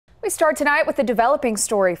We start tonight with a developing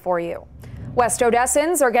story for you. West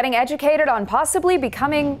Odessans are getting educated on possibly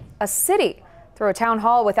becoming a city through a town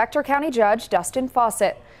hall with Ector County Judge Dustin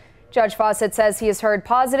Fawcett. Judge Fawcett says he has heard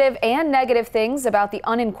positive and negative things about the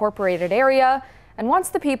unincorporated area and wants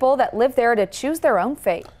the people that live there to choose their own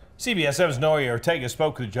fate. CBS 7's Noe Ortega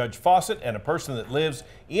spoke with Judge Fawcett and a person that lives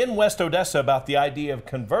in West Odessa about the idea of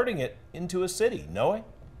converting it into a city. Noe?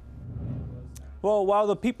 Well, while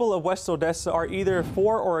the people of West Odessa are either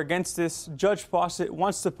for or against this, Judge Fawcett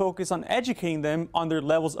wants to focus on educating them on their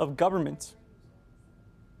levels of government.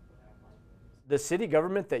 The city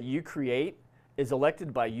government that you create is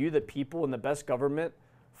elected by you, the people, and the best government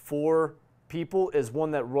for people is one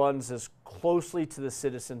that runs as closely to the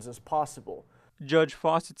citizens as possible. Judge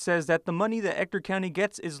Fawcett says that the money that Ector County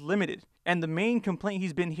gets is limited, and the main complaint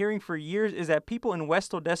he's been hearing for years is that people in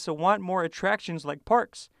West Odessa want more attractions like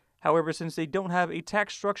parks. However, since they don't have a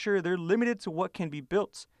tax structure, they're limited to what can be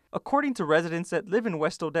built. According to residents that live in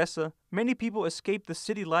West Odessa, many people escape the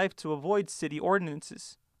city life to avoid city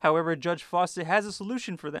ordinances. However, Judge Fawcett has a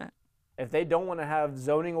solution for that. If they don't want to have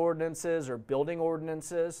zoning ordinances or building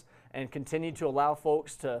ordinances and continue to allow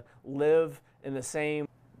folks to live in the same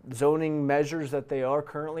zoning measures that they are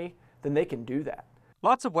currently, then they can do that.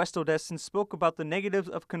 Lots of West Odessans spoke about the negatives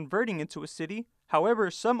of converting into a city. However,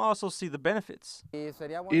 some also see the benefits.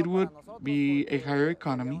 It would be a higher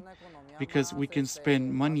economy because we can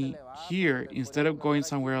spend money here instead of going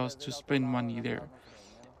somewhere else to spend money there.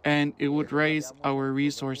 And it would raise our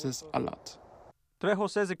resources a lot. Trejo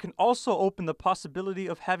says it can also open the possibility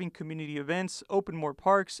of having community events, open more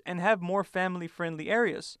parks, and have more family-friendly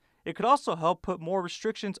areas. It could also help put more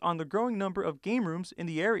restrictions on the growing number of game rooms in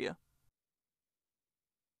the area.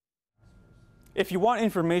 If you want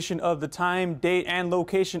information of the time, date, and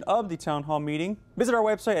location of the town hall meeting, visit our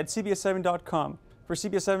website at cbs7.com. For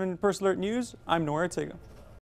CBS 7 First Alert News, I'm Noe Ortega.